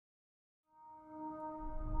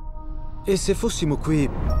E se fossimo qui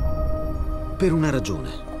per una ragione?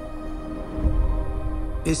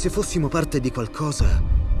 E se fossimo parte di qualcosa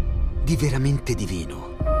di veramente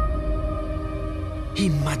divino?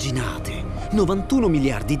 Immaginate, 91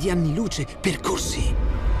 miliardi di anni luce percorsi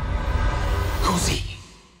così.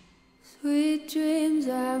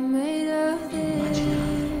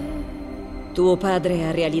 Tuo padre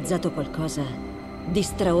ha realizzato qualcosa di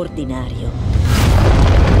straordinario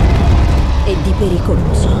e di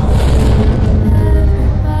pericoloso.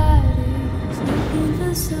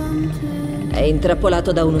 È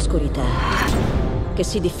intrappolato da un'oscurità che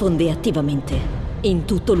si diffonde attivamente in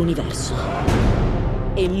tutto l'universo.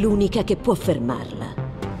 E l'unica che può fermarla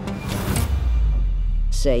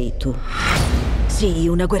sei tu. Sii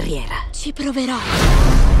una guerriera. Ci proverò.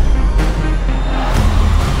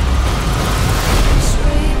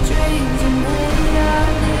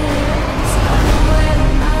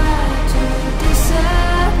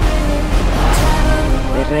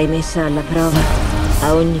 Verrai messa alla prova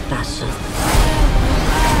a ogni passo.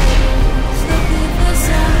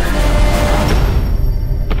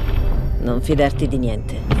 Non fidarti di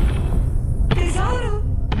niente. Tesoro,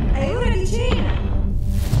 è ora di cena.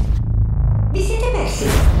 Vi siete persi?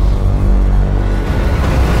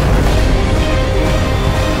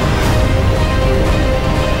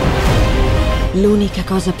 L'unica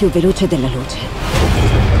cosa più veloce della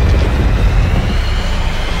luce